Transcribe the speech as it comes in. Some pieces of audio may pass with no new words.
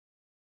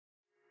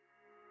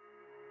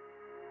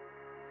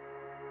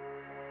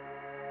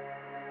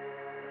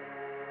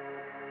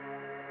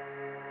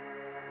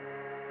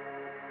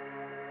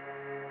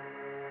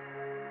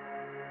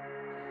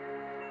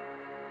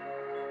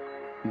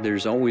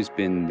There's always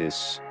been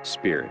this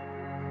spirit,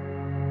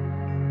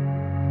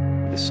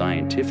 the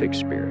scientific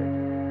spirit,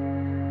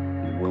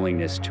 the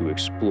willingness to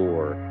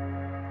explore,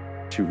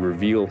 to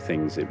reveal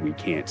things that we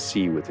can't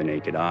see with the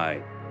naked eye.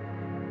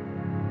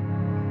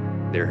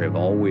 There have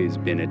always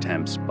been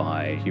attempts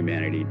by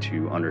humanity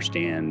to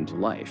understand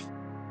life.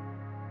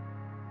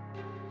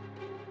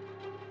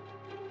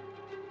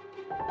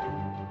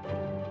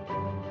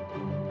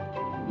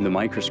 The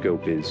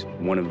microscope is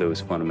one of those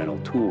fundamental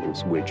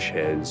tools which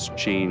has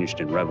changed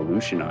and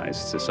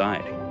revolutionized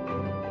society.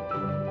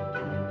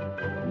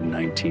 In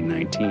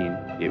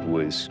 1919, it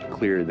was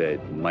clear that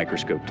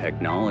microscope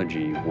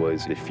technology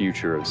was the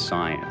future of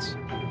science.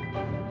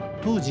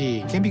 当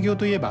時顕微鏡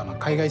といえば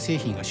海外製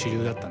品が主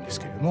流だったんです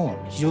けれど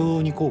も、非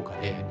常に高価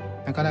で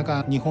なかな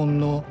か日本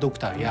のドク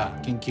ターや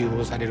研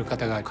究をされる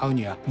方が買う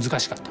には難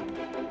しかったと。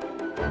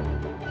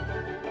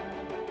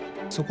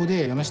そこ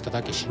で山下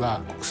武史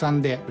は国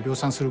産で量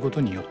産すること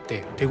によっ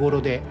て手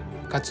頃で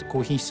かつ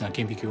高品質な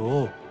顕微鏡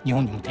を日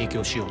本にも提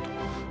供しよう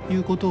とい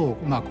うことを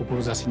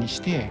志にし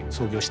て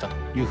創業した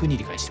というふうに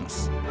理解していま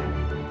す。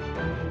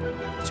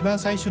一番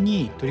最初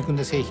に取り組ん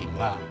だ製品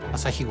は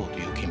朝日号と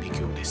いう顕微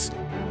鏡です。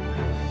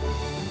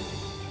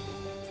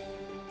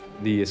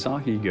The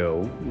Asahi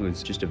Go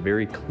was just a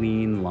very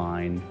clean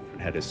line.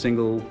 It had a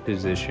single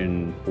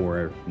position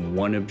for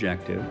one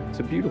objective. It's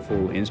a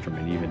beautiful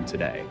instrument even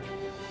today.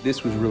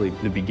 This was really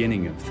the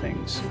beginning of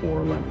things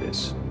for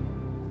Olympus.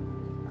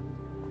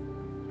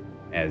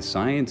 As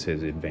science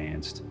has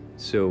advanced,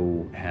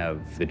 so have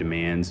the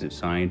demands of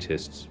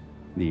scientists.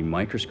 The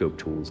microscope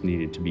tools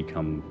needed to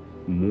become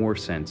more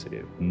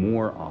sensitive,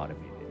 more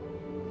automated.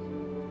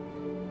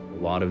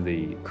 A lot of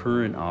the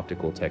current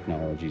optical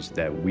technologies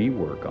that we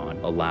work on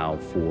allow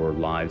for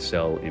live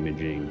cell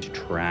imaging to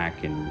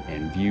track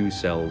and view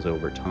cells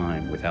over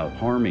time without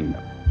harming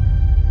them.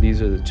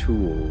 These are the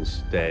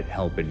tools that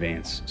help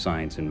advance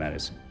science and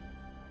medicine.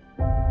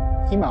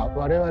 今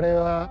我々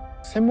は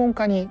専門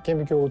家に顕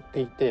微鏡を売って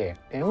いて、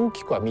大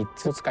きくは3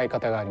つ使い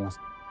方があります。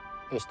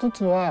一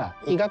つは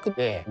医学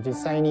で実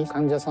際に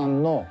患者さ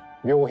んの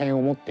病変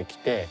を持ってき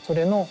て、そ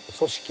れの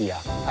組織や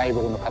細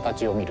胞の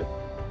形を見る。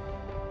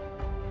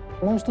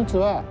もう一つ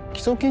は基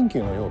礎研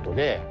究の用途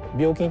で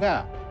病気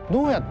が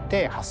どうやっ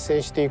て発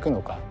生していく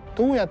のか、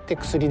どうやって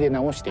薬で治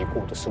してい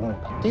こうとするの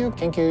かっていう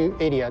研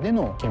究エリアで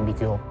の顕微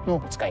鏡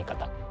の使い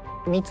方。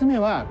3つ目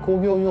は工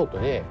業用途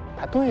で、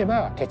例え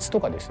ば鉄と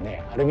かです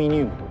ね、アルミ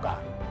ニウムとか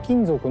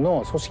金属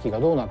の組織が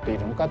どうなってい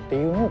るのかって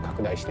いうのを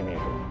拡大してみる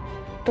と。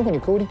特に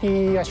クオリテ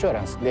ィアシュア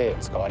ランスで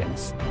使われま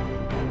す。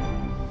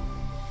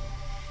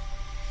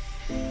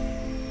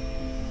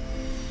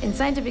In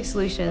scientific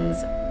solutions,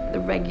 the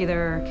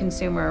regular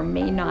consumer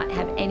may not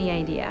have any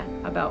idea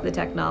about the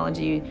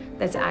technology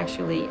that's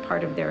actually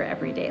part of their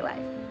everyday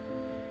life.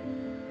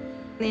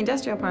 The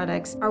industrial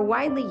products are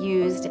widely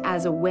used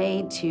as a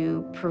way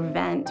to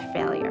prevent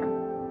failure.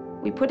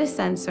 We put a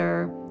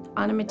sensor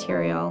on a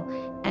material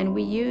and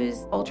we use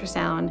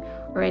ultrasound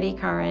or eddy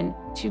current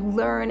to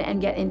learn and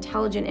get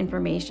intelligent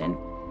information.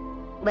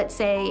 Let's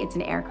say it's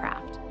an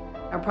aircraft.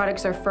 Our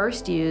products are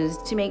first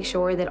used to make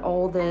sure that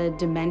all the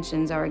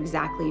dimensions are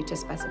exactly to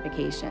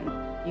specification.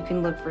 You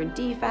can look for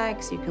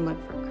defects, you can look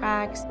for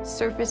cracks,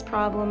 surface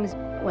problems.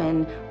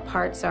 When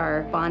parts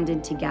are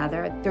bonded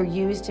together, they're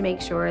used to make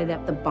sure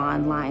that the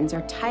bond lines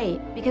are tight.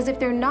 Because if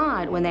they're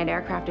not, when that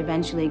aircraft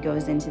eventually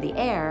goes into the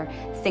air,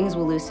 things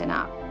will loosen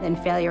up. Then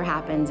failure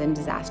happens and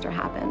disaster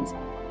happens.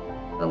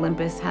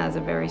 Olympus has a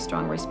very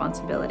strong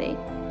responsibility.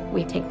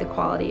 We take the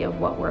quality of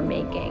what we're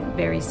making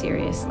very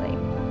seriously.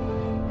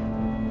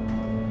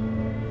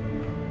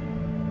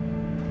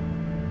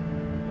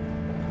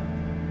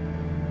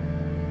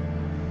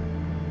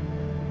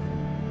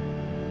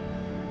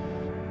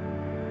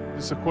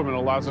 This equipment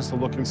allows us to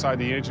look inside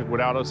the engine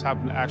without us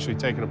having to actually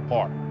take it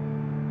apart.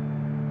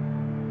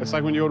 It's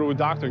like when you go to a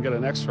doctor and get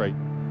an x-ray.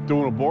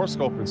 Doing a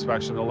borescope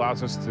inspection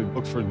allows us to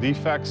look for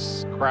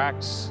defects,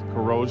 cracks,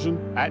 corrosion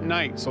at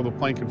night so the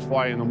plane can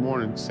fly in the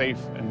morning safe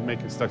and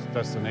make its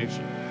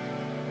destination.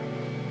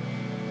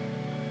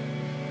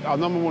 Our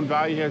 #1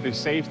 value here is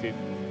safety.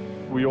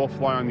 We all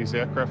fly on these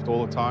aircraft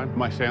all the time.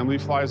 My family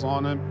flies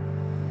on them.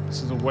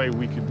 This is a way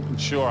we can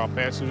ensure our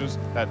passengers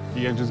that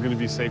the engine's going to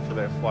be safe for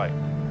their flight.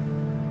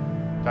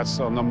 That's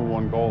our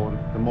 #1 goal and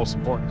the most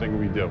important thing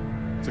we do.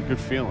 It's a good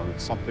feeling.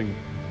 It's something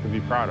to be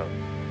proud of.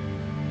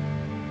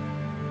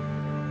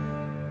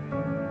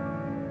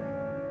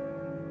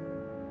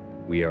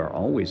 We are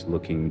always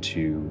looking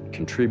to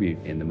contribute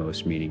in the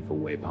most meaningful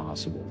way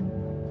possible.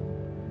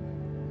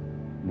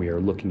 We are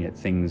looking at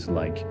things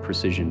like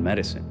precision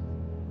medicine.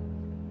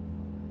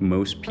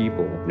 Most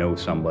people know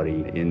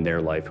somebody in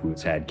their life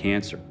who's had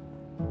cancer.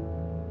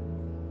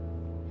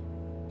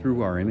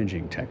 Through our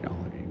imaging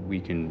technology, we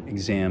can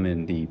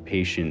examine the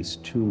patient's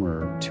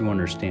tumor to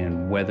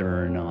understand whether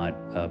or not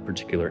a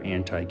particular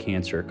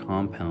anti-cancer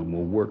compound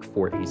will work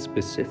for a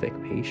specific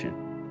patient.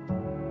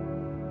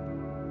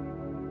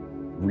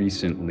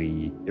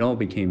 Recently, it all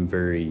became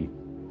very,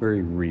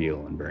 very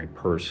real and very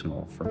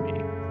personal for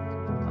me.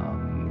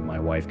 My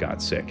wife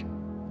got sick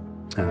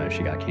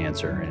She got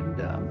cancer,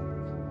 and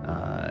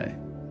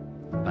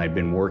I'd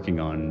been working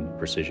on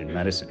precision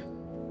medicine.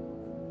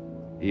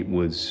 It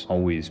was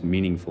always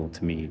meaningful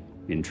to me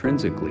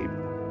intrinsically,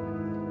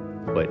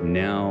 but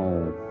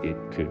now it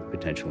could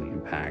potentially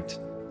impact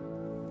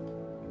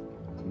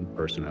the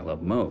person I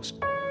love most.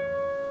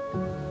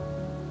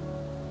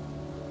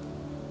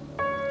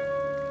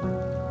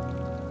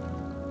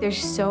 There's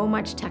so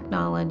much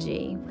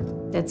technology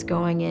that's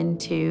going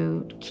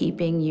into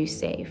keeping you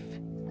safe.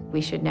 We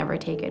should never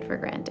take it for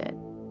granted.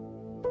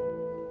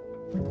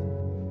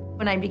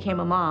 When I became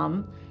a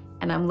mom,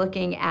 and I'm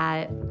looking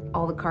at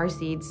all the car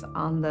seats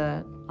on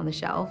the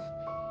shelf,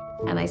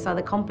 and I saw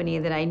the company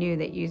that I knew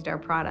that used our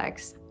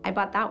products, I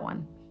bought that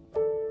one.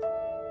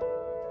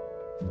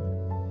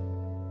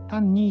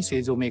 単に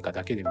製造メーカー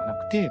だけではな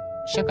くて、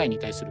社会に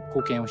対する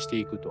貢献をして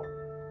いくと。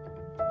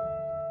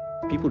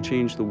People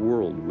change the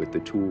world with the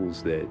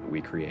tools that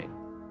we create.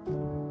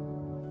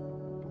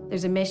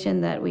 There's a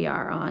mission that we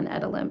are on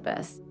at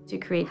Olympus to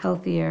create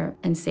healthier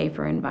and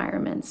safer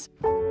environments.